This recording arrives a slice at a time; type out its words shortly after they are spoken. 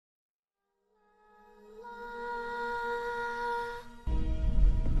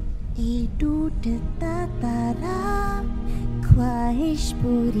ये टूटता तारा ख्वाहिश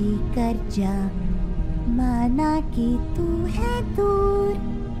पूरी कर जा, माना कि तू है दूर,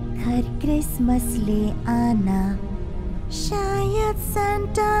 हर क्रिसमस ले आना। शायद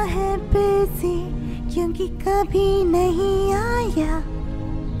सांता है बिजी क्योंकि कभी नहीं आया,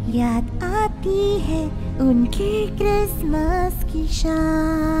 याद आती है उनकी क्रिसमस की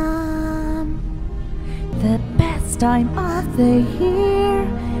शाम। The best time of the year,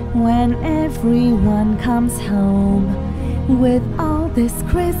 when everyone comes home with all this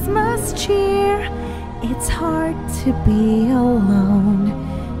Christmas cheer. It's hard to be alone,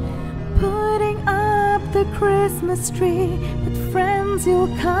 putting up the Christmas tree with friends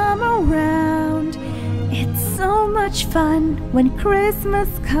you'll come around. It's so much fun when Christmas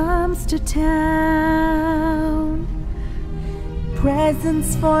comes to town.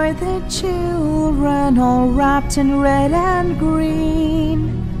 Presents for the children, all wrapped in red and green.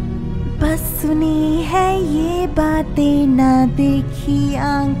 बस सुनी है ये बातें ना देखी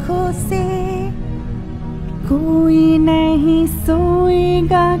आंखों से, कोई नहीं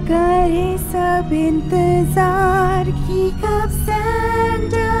सोएगा, करे सब इंतजार कि कब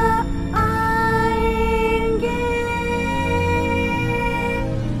सांता आएंगे।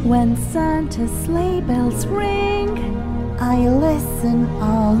 When Santa's sleigh bells ring, I listen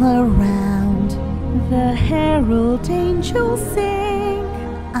all around. the herald angels sing,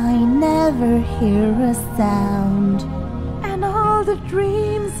 I never hear a sound. and all the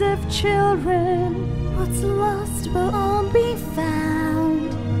dreams of children, What's lost will all be found.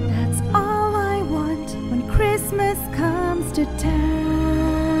 that's all I want when Christmas comes to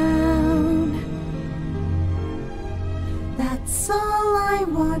town. That's all I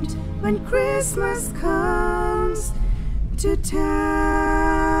want when Christmas comes to town.